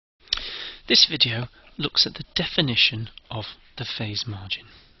This video looks at the definition of the phase margin.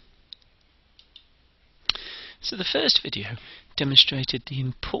 So the first video demonstrated the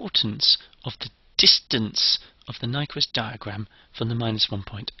importance of the distance of the Nyquist diagram from the -1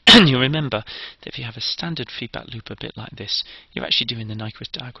 point. And you'll remember that if you have a standard feedback loop a bit like this, you're actually doing the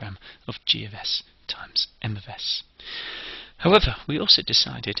Nyquist diagram of G of S times M of S. However, we also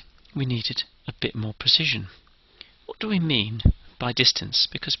decided we needed a bit more precision. What do we mean by distance?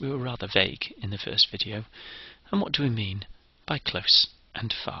 Because we were rather vague in the first video. And what do we mean by close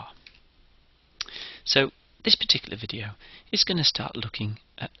and far? So this particular video is going to start looking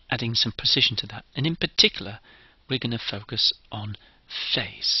at adding some precision to that, and in particular we're going to focus on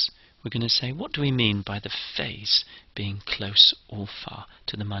phase. We're going to say, what do we mean by the phase being close or far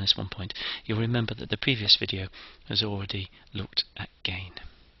to the -1 point? You'll remember that the previous video has already looked at gain.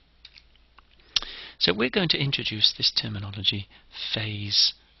 So we're going to introduce this terminology,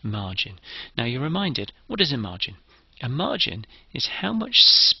 phase margin. Now you're reminded, what is a margin? A margin is how much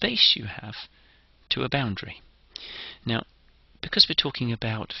space you have to a boundary. Now, because we're talking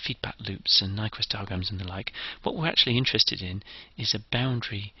about feedback loops and Nyquist diagrams and the like, what we're actually interested in is a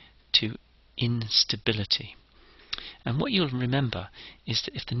boundary to instability. And what you'll remember is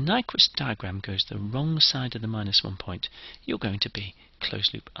that if the Nyquist diagram goes the wrong side of the -1 point, you're going to be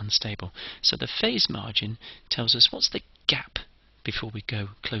closed loop unstable. So the phase margin tells us what's the gap before we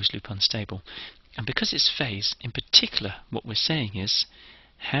go closed loop unstable. And because it's phase, in particular what we're saying is,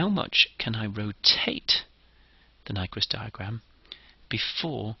 how much can I rotate the Nyquist diagram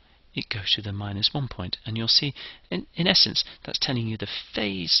before it goes to the -1 point? And you'll see, in essence, that's telling you the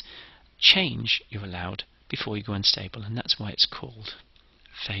phase change you're allowed before you go unstable, and that's why it's called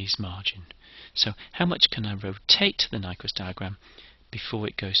phase margin. So how much can I rotate the Nyquist diagram before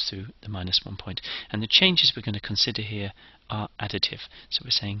it goes through the -1 point? And the changes we're going to consider here are additive. So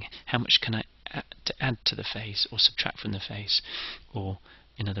we're saying, how much can I add to the phase or subtract from the phase? Or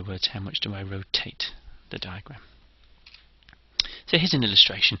in other words, how much do I rotate the diagram? So here's an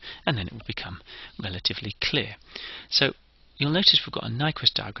illustration, and then it will become relatively clear. So you'll notice we've got a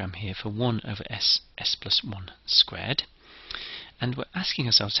Nyquist diagram here for 1 over s plus 1 squared. And we're asking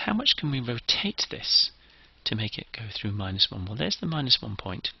ourselves, how much can we rotate this to make it go through -1? Well, there's the -1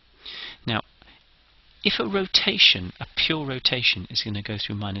 point. Now, if a rotation, a pure rotation, is going to go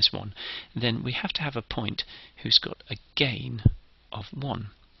through -1, then we have to have a point who's got a gain of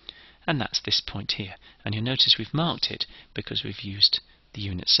 1. And that's this point here. And you'll notice we've marked it because we've used the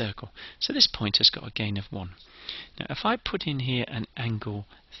unit circle. So this point has got a gain of 1. Now if I put in here an angle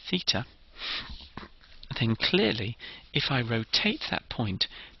theta, then clearly if I rotate that point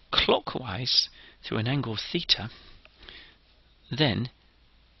clockwise through an angle theta, then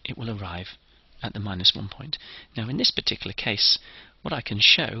it will arrive at the -1 point. Now in this particular case, what I can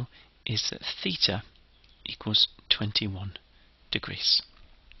show is that theta equals 21 degrees.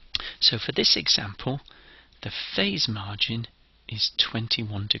 So for this example, the phase margin is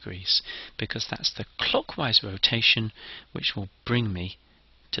 21 degrees, because that's the clockwise rotation which will bring me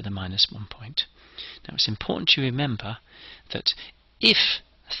to the -1 point. Now it's important to remember that if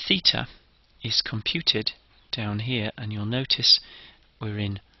theta is computed down here, and you'll notice we're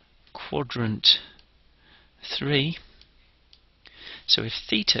in quadrant 3, so if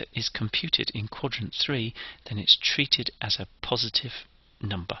theta is computed in quadrant 3, then it's treated as a positive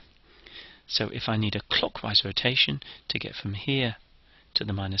number. So if I need a clockwise rotation to get from here to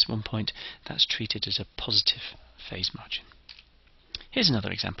the -1 point, that's treated as a positive phase margin. Here's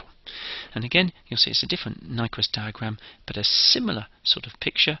another example. And again, you'll see it's a different Nyquist diagram, but a similar sort of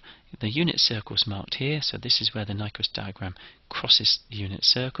picture. The unit circle is marked here, so this is where the Nyquist diagram crosses the unit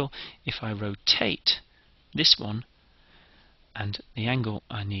circle. If I rotate this one, and the angle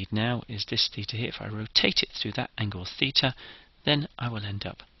I need now is this theta here, if I rotate it through that angle theta, then I will end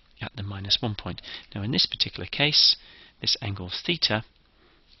up at the -1 point. Now in this particular case, this angle theta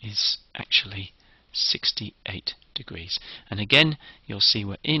is actually 68 degrees. And again, you'll see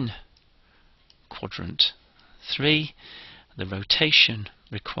we're in quadrant 3. The rotation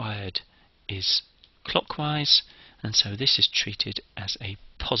required is clockwise, and so this is treated as a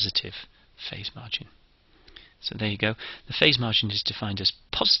positive phase margin. So there you go. The phase margin is defined as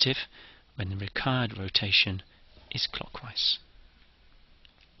positive when the required rotation is clockwise.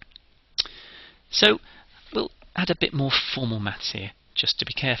 So we'll add a bit more formal maths here, just to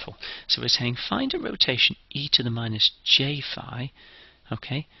be careful. So we're saying find a rotation e to the -j phi,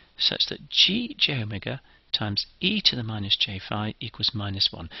 okay, such that j omega times e to the -j phi equals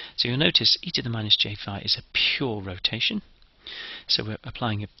 -1. So you'll notice e to the -j phi is a pure rotation. So we're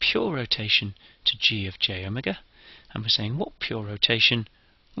applying a pure rotation to g of j omega, and we're saying what pure rotation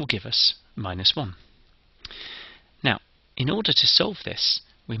will give us -1. Now, in order to solve this,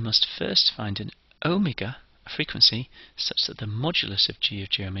 we must first find an omega, a frequency, such that the modulus of g of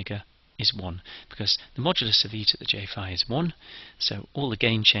j omega is 1, because the modulus of e to the j phi is 1, so all the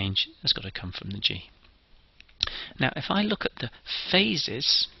gain change has got to come from the g. Now, if I look at the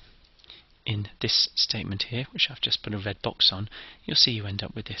phases in this statement here, which I've just put a red box on, you'll see you end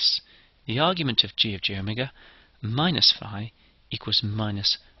up with this. The argument of g of j omega minus phi equals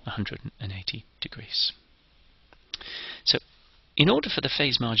minus 180 degrees. So, in order for the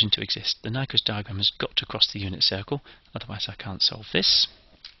phase margin to exist, the Nyquist diagram has got to cross the unit circle, otherwise I can't solve this.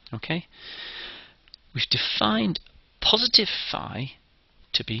 Okay? We've defined positive phi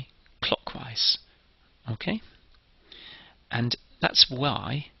to be clockwise. Okay? And that's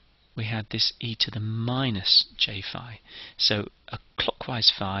why we had this e to the minus j phi. So a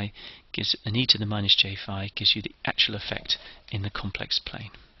clockwise phi gives an e to the minus j phi, gives you the actual effect in the complex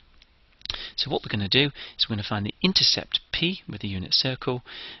plane. So what we're going to do is we're going to find the intercept p with the unit circle,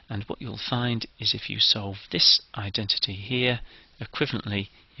 and what you'll find is if you solve this identity here, equivalently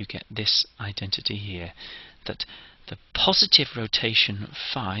you get this identity here, that the positive rotation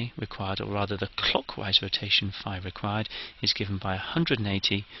phi required, or rather the clockwise rotation phi required, is given by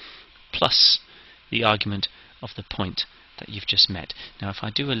 180 plus the argument of the point that you've just met. Now if I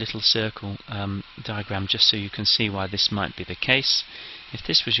do a little circle diagram just so you can see why this might be the case, if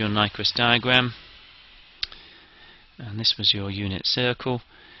this was your Nyquist diagram and this was your unit circle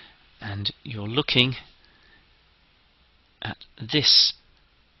and you're looking at this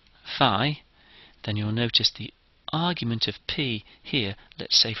phi, then you'll notice the argument of p here,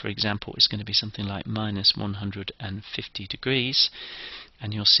 let's say for example, is going to be something like minus 150 degrees,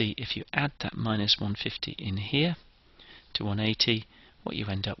 and you'll see if you add that minus 150 in here to 180, what you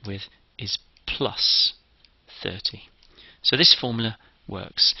end up with is plus 30. So this formula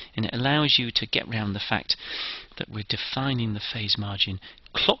works, and it allows you to get around the fact that we're defining the phase margin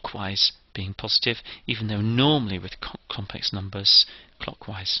clockwise being positive, even though normally with complex numbers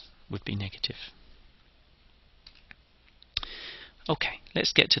clockwise would be negative. Okay,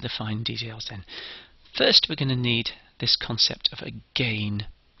 let's get to the fine details then. First we're going to need this concept of a gain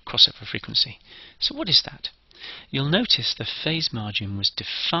crossover frequency. So what is that? You'll notice the phase margin was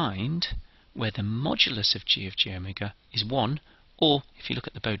defined where the modulus of g of j omega is 1, or if you look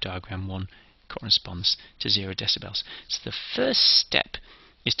at the Bode diagram, 1 corresponds to 0 decibels. So the first step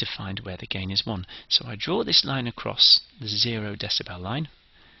is to find where the gain is 1. So I draw this line across the 0 decibel line.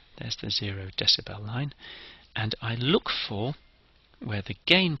 There's the 0 decibel line, and I look for where the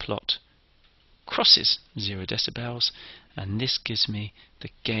gain plot crosses 0 decibels, and this gives me the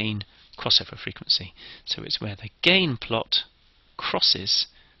gain crossover frequency. So it's where the gain plot crosses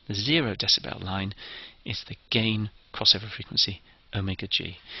the 0 decibel line is the gain crossover frequency omega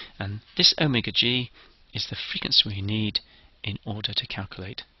g, and this omega g is the frequency we need in order to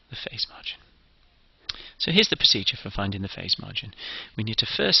calculate the phase margin. So here's the procedure for finding the phase margin. We need to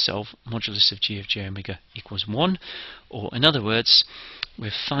first solve modulus of g of j omega equals 1, or in other words,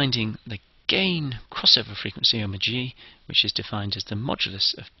 we're finding the gain crossover frequency omega g, which is defined as the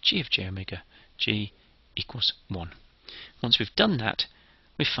modulus of g of j omega g equals 1. Once we've done that,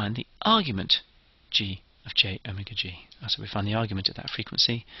 we find the argument g of j omega g. So we find the argument at that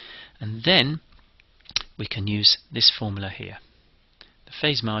frequency, and then we can use this formula here. The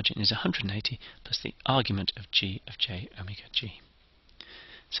phase margin is 180 plus the argument of g of j omega g.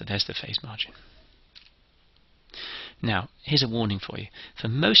 So there's the phase margin. Now, here's a warning for you. For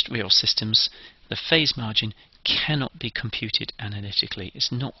most real systems, the phase margin cannot be computed analytically.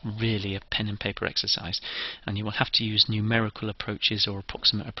 It's not really a pen and paper exercise, and you will have to use numerical approaches or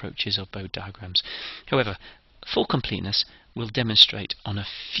approximate approaches or Bode diagrams. However, for completeness, we'll demonstrate on a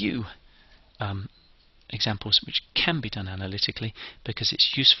few examples which can be done analytically, because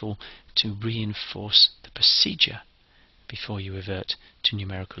it's useful to reinforce the procedure before you revert to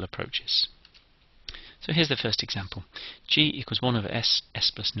numerical approaches. So here's the first example. G equals 1 over s,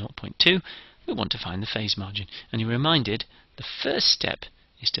 s plus 0.2. We want to find the phase margin, and you're reminded the first step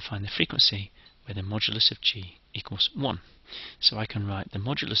is to find the frequency where the modulus of g equals 1. So I can write the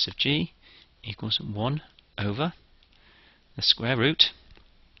modulus of g equals 1 over the square root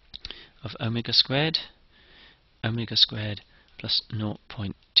of omega squared plus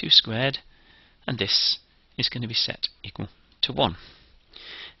 0.2 squared, and this is going to be set equal to 1.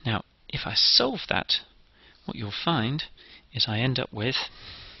 Now, if I solve that, what you'll find is I end up with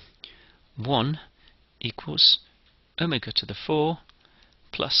 1 equals omega to the 4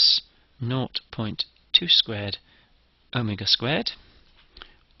 plus 0.2 squared omega squared,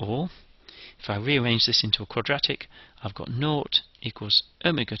 or If I rearrange this into a quadratic, I've got 0 equals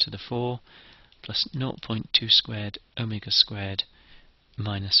omega to the 4 plus 0.2 squared omega squared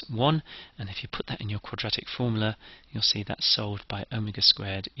minus 1, and if you put that in your quadratic formula, you'll see that's solved by omega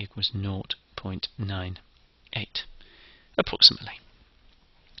squared equals 0.98, approximately.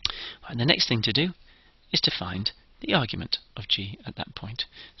 Right, the next thing to do is to find the argument of g at that point.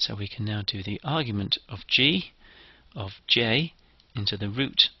 So we can now do the argument of g of j into the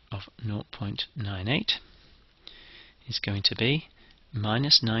root of 0.98 is going to be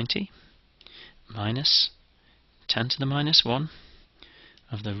minus 90 minus 10 to the minus 1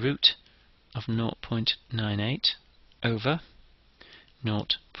 of the root of 0.98 over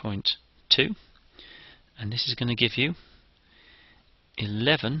 0.2, and this is going to give you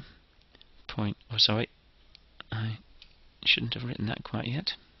 11 point, oh sorry, I shouldn't have written that quite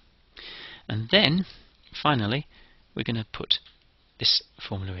yet. And then finally we're going to put this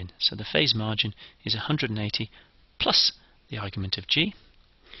formula in. So the phase margin is 180 plus the argument of g,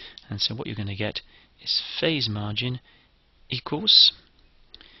 and so what you're going to get is phase margin equals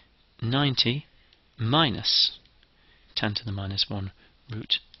 90 minus 10 to the minus 1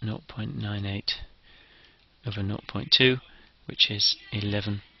 root 0.98 over 0.2, which is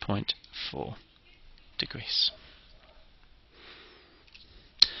 11.4 degrees.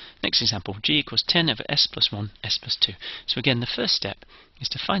 Next example, g equals 10 over s plus 1, s plus 2. So again, the first step is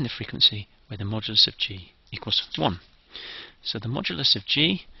to find the frequency where the modulus of g equals 1. So the modulus of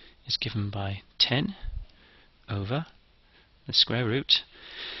g is given by 10 over the square root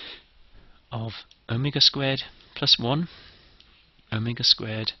of omega squared plus 1 omega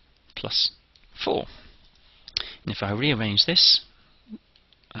squared plus 4. And if I rearrange this,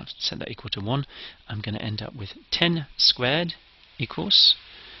 I've set that equal to 1, I'm going to end up with 10 squared equals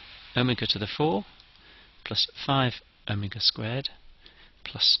omega to the 4 plus 5 omega squared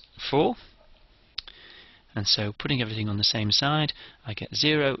plus 4. And so putting everything on the same side, I get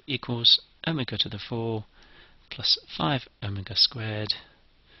 0 equals omega to the 4 plus 5 omega squared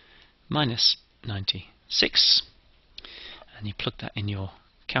minus 96. And you plug that in your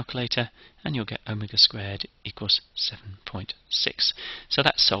calculator and you'll get omega squared equals 7.6. So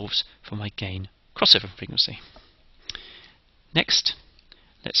that solves for my gain crossover frequency. Next,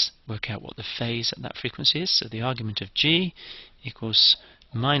 let's work out what the phase at that frequency is. So the argument of g equals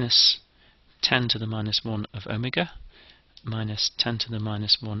minus 10 to the minus 1 of omega minus 10 to the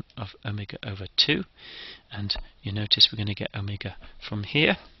minus 1 of omega over 2, and you notice we're going to get omega from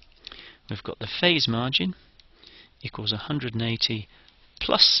here. We've got the phase margin equals 180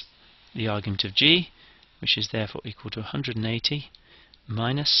 plus the argument of g, which is therefore equal to 180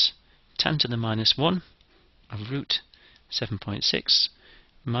 minus 10 to the minus 1 of root 7.6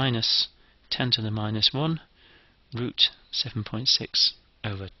 minus 10 to the minus 1 root 7.6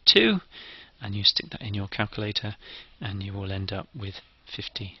 over 2, and you stick that in your calculator and you will end up with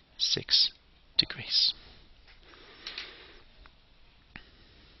 56 degrees.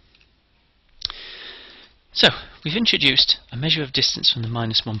 So we've introduced a measure of distance from the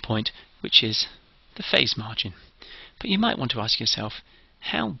minus 1 point, which is the phase margin. But you might want to ask yourself,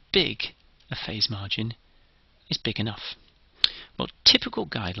 how big a phase margin is big enough? Well, typical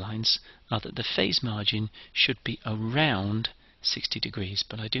guidelines are that the phase margin should be around 60 degrees,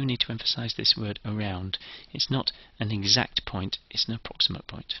 but I do need to emphasize this word around. It's not an exact point, it's an approximate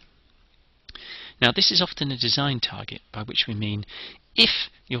point. Now this is often a design target, by which we mean if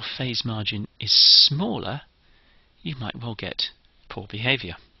your phase margin is smaller, you might well get poor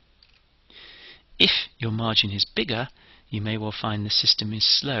behavior. If your margin is bigger, you may well find the system is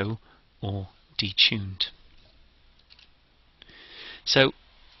slow or detuned. So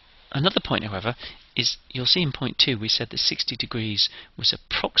another point, however, is you'll see in point 2 we said that 60 degrees was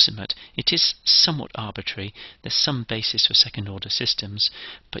approximate. It is somewhat arbitrary. There's some basis for second order systems,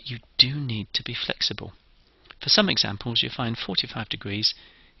 but you do need to be flexible. For some examples you find 45 degrees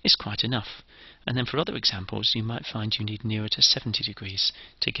is quite enough, and then for other examples you might find you need nearer to 70 degrees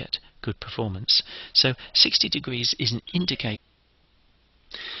to get good performance. So 60 degrees is an indicator.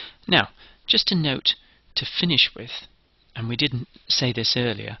 Now, just a note to finish with, and we didn't say this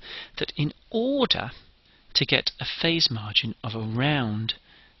earlier, that in order to get a phase margin of around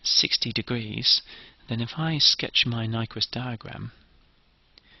 60 degrees, then if I sketch my Nyquist diagram,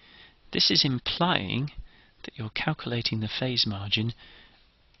 this is implying that you're calculating the phase margin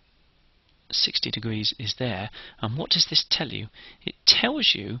 60 degrees is there. And what does this tell you? It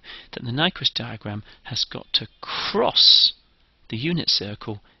tells you that the Nyquist diagram has got to cross the unit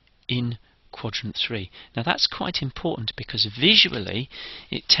circle in quadrant 3. Now that's quite important because visually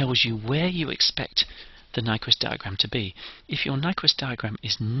it tells you where you expect the Nyquist diagram to be. If your Nyquist diagram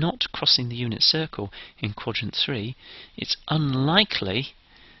is not crossing the unit circle in quadrant 3, it's unlikely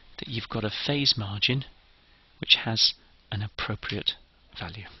that you've got a phase margin which has an appropriate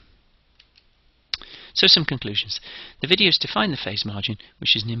value. So some conclusions. The videos define the phase margin,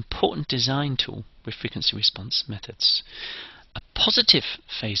 which is an important design tool with frequency response methods. A positive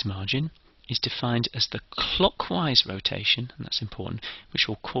phase margin is defined as the clockwise rotation, and that's important, which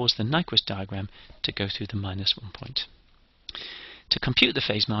will cause the Nyquist diagram to go through the -1 point. To compute the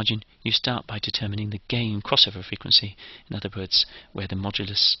phase margin, you start by determining the gain crossover frequency, in other words, where the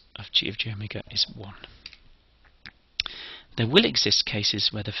modulus of g of j omega is 1. There will exist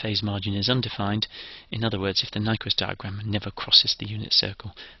cases where the phase margin is undefined, in other words, if the Nyquist diagram never crosses the unit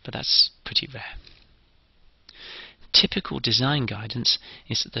circle, but that's pretty rare. Typical design guidance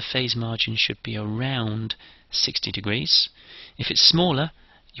is that the phase margin should be around 60 degrees. If it's smaller,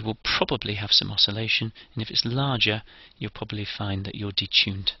 you will probably have some oscillation, and if it's larger, you'll probably find that you're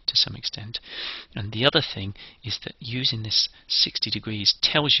detuned to some extent. And the other thing is that using this 60 degrees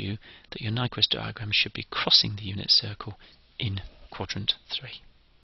tells you that your Nyquist diagram should be crossing the unit circle in quadrant 3.